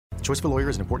choice of a lawyer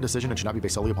is an important decision and should not be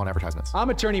based solely upon advertisements. I'm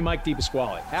attorney Mike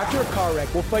DePasquale. After a car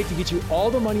wreck, we'll fight to get you all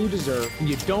the money you deserve, and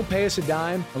you don't pay us a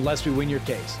dime unless we win your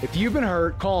case. If you've been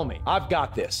hurt, call me. I've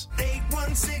got this.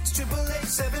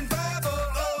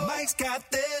 816-888-7500. Mike's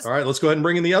got this. All right, let's go ahead and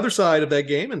bring in the other side of that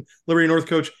game. And Liberty North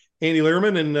coach Andy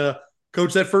Lierman. And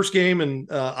coach, that first game,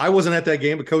 and I wasn't at that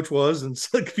game, but coach was, and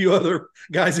a few other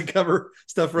guys that cover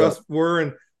stuff for us were.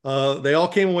 And they all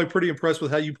came away pretty impressed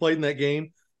with how you played in that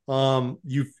game.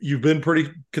 You've been pretty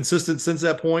consistent since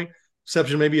that point,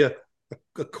 exception maybe a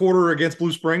quarter against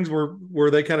Blue Springs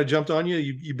where they kind of jumped on you.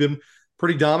 You've been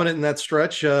pretty dominant in that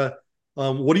stretch.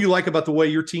 What do you like about the way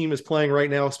your team is playing right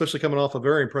now, especially coming off a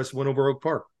very impressive win over Oak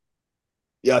Park?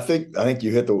 Yeah, I think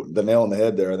you hit the nail on the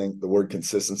head there. I think the word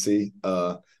consistency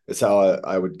is how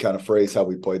I would kind of phrase how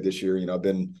we played this year. I've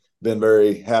been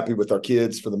very happy with our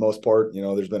kids for the most part.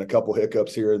 There's been a couple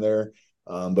hiccups here and there.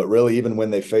 But really, even when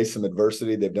they face some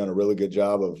adversity, they've done a really good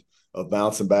job of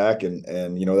bouncing back. And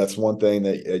that's one thing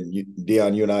that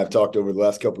Dion, you and I have talked over the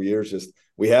last couple of years, just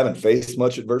we haven't faced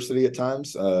much adversity at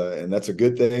times. And that's a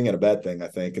good thing and a bad thing, I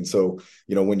think. And so,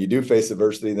 when you do face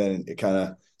adversity, then it kind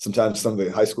of, sometimes some of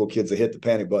the high school kids, they hit the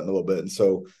panic button a little bit. And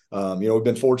so, we've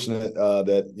been fortunate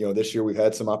that, this year we've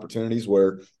had some opportunities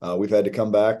where we've had to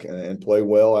come back and play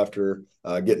well after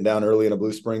getting down early in a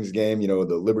Blue Springs game. The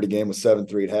Liberty game was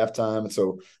 7-3 at halftime. And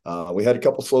so we had a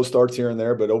couple slow starts here and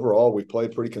there, but overall we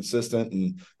played pretty consistent.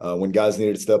 And when guys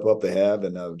needed to step up, they have.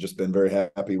 And I've just been very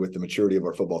happy with the maturity of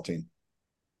our football team.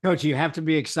 Coach, you have to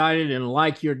be excited and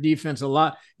like your defense a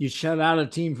lot. You shut out a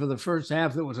team for the first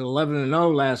half that was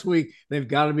 11-0 last week. They've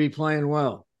got to be playing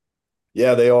well.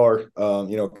 Yeah, they are.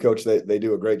 Coach, they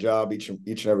do a great job each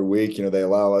and every week. They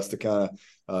allow us to kind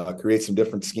of create some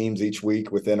different schemes each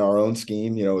week within our own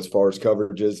scheme, as far as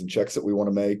coverages and checks that we want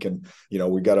to make. And,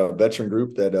 we've got a veteran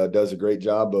group that does a great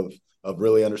job of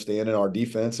really understanding our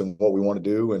defense and what we want to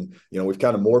do. And, we've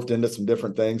kind of morphed into some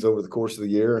different things over the course of the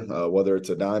year, whether it's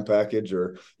a dime package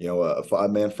or, a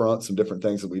 5-man front, some different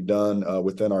things that we've done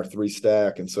within our 3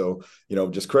 stack. And so,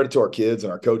 just credit to our kids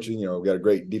and our coaching. We've got a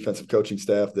great defensive coaching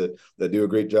staff that do a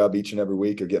great job each and every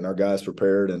week of getting our guys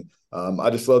prepared. And I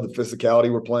just love the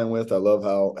physicality we're playing with. I love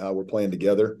how we're playing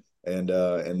together, and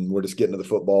we're just getting to the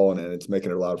football, and it's making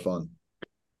it a lot of fun.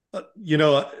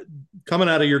 Coming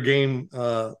out of your game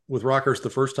with Rockhurst the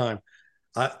first time,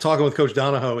 talking with Coach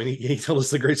Donahoe, and he told us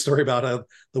the great story about how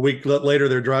the week later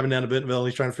they're driving down to Bentonville and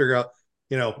he's trying to figure out,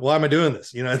 why am I doing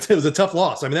this? It was a tough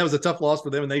loss. I mean, that was a tough loss for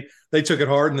them, and they took it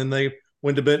hard, and then they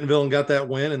went to Bentonville and got that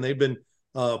win, and they've been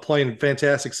playing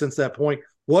fantastic since that point.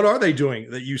 What are they doing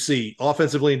that you see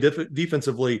offensively and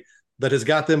defensively that has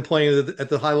got them playing at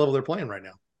the high level they're playing right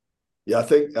now? Yeah,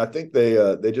 I think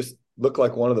they just look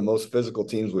like one of the most physical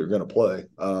teams we're going to play.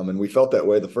 And we felt that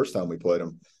way the first time we played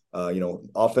them.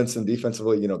 Offense and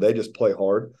defensively, they just play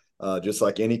hard, just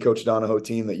like any Coach Donahoe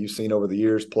team that you've seen over the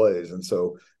years plays. And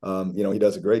so, he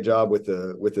does a great job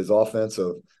with his offense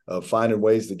of finding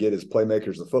ways to get his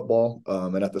playmakers the football,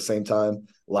 and at the same time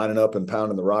lining up and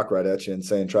pounding the rock right at you and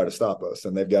saying, try to stop us.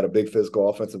 And they've got a big physical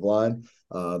offensive line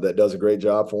that does a great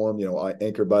job for him,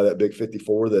 anchored by that big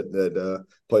 54 that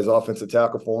plays offensive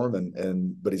tackle for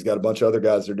him. But he's got a bunch of other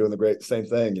guys that are doing the same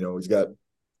thing. He's got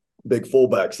big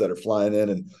fullbacks that are flying in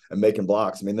and making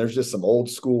blocks. I mean, there's just some old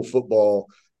school football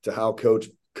to how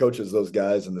coaches those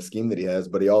guys and the scheme that he has,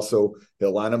 but he'll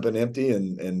line up an empty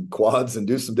and quads and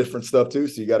do some different stuff too.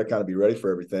 So you got to kind of be ready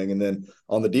for everything. And then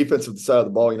on the defensive side of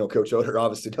the ball, Coach Oder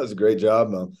obviously does a great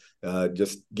job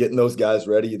just getting those guys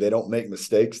ready. They don't make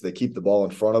mistakes. They keep the ball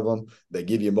in front of them. They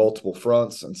give you multiple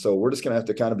fronts. And so we're just going to have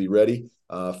to kind of be ready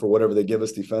for whatever they give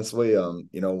us defensively.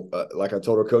 Like I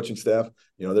told our coaching staff,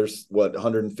 there's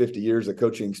 150 years of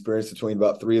coaching experience between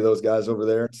about 3 of those guys over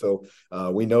there. So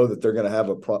we know that they're going to have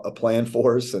a plan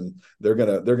for us, and they're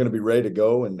going to be ready to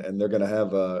go, and they're going to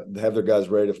have their guys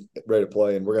ready to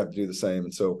play, and we're going to have to do the same.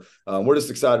 And so we're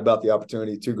just excited about the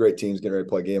opportunity. 2 great teams getting ready to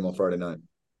play a game on Friday night.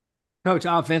 Coach,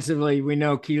 offensively, we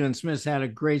know Keelan Smith's had a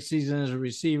great season as a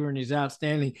receiver, and he's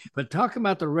outstanding. But talk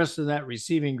about the rest of that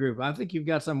receiving group. I think you've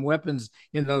got some weapons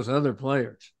in those other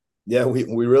players. Yeah, we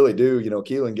really do.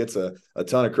 Keelan gets a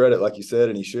ton of credit, like you said,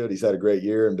 and he should. He's had a great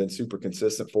year and been super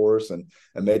consistent for us and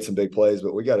made some big plays.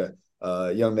 But we got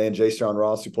a young man, Jay-Sean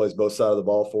Ross, who plays both sides of the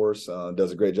ball for us,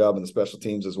 does a great job in the special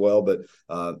teams as well. But,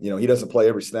 he doesn't play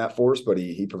every snap for us, but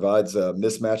he provides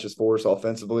mismatches for us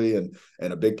offensively and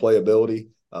a big playability.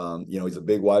 He's a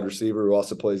big wide receiver who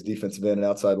also plays defensive end and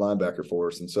outside linebacker for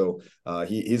us. And so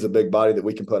he's a big body that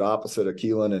we can put opposite of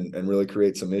Keelan and really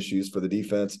create some issues for the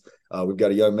defense. We've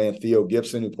got a young man, Theo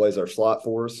Gibson, who plays our slot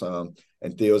for us.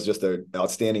 And Theo's just an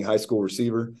outstanding high school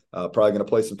receiver, probably going to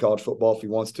play some college football if he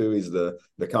wants to. He's the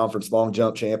conference long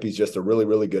jump champ. He's just a really,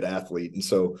 really good athlete. And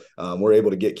so we're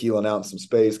able to get Keelan out in some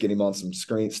space, get him on some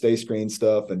stay screen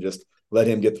stuff, and just let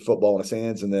him get the football in his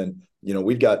hands. And then,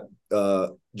 we've got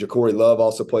Ja'Cory Love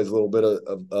also plays a little bit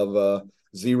of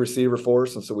Z receiver for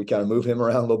us. And so we kind of move him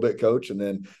around a little bit, coach. And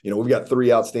then, we've got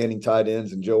 3 outstanding tight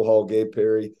ends, and Joe Hall, Gabe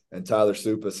Perry, and Tyler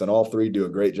Supas, and all 3 do a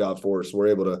great job for us. We're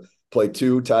able to play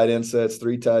 2 tight end sets,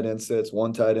 3 tight end sets,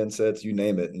 1 tight end sets, you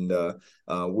name it. And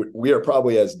we are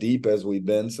probably as deep as we've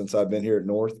been since I've been here at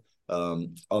North,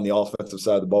 on the offensive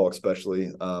side of the ball,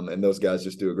 especially. And those guys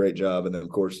just do a great job. And then, of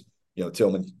course,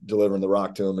 Tillman delivering the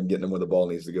rock to him and getting him where the ball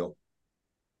needs to go.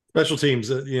 Special teams,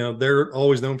 they're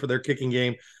always known for their kicking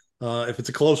game. If it's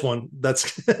a close one,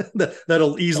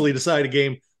 that'll easily decide a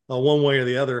game one way or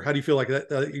the other. How do you feel like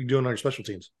that you're doing on your special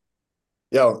teams?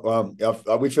 Yeah,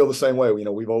 we feel the same way.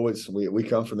 We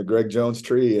come from the Greg Jones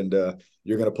tree, and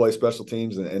you're going to play special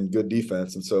teams and good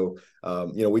defense. And so,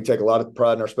 we take a lot of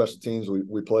pride in our special teams.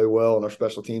 We play well in our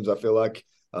special teams. I feel like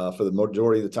for the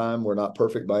majority of the time, we're not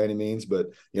perfect by any means, but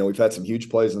we've had some huge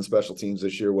plays in special teams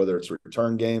this year. Whether it's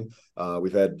return game,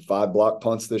 we've had 5 block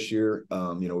punts this year.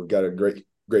 We've got a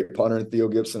great punter, and Theo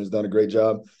Gibson has done a great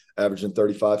job, averaging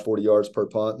 35, 40 yards per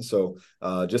punt. And so,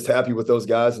 just happy with those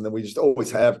guys. And then we just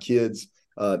always have kids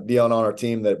on our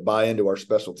team that buy into our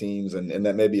special teams, and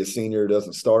that maybe a senior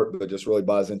doesn't start, but just really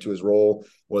buys into his role,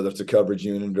 whether it's a coverage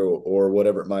unit or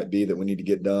whatever it might be that we need to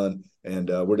get done. And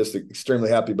we're just extremely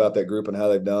happy about that group and how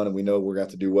they've done. And we know we're going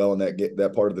to have to do well in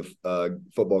that part of the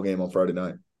football game on Friday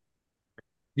night.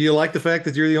 Do you like the fact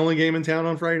that you're the only game in town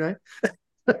on Friday night?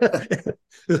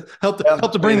 help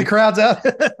to bring the crowds out.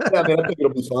 I think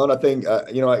it'll be fun. I think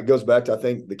it goes back to, I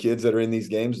think the kids that are in these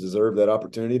games deserve that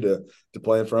opportunity to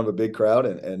play in front of a big crowd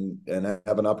and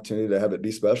have an opportunity to have it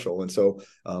be special. And so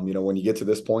when you get to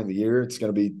this point in the year, it's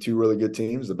going to be 2 really good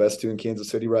teams, the best 2 in Kansas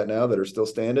City right now that are still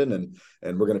standing,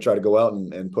 and we're going to try to go out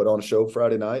and put on a show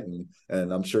Friday night,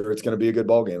 and I'm sure it's going to be a good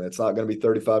ball game. It's not going to be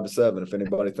 35-7. If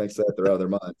anybody thinks that, they're out of their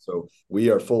mind. So we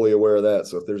are fully aware of that.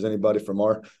 So if there's anybody from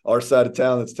our side of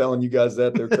town that's telling you guys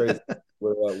that, they're crazy.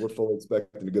 We're fully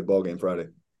expecting a good ball game Friday.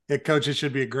 Yeah, Coach, it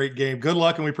should be a great game. Good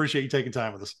luck, and we appreciate you taking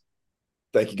time with us.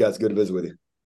 Thank you, guys. Good to visit with you.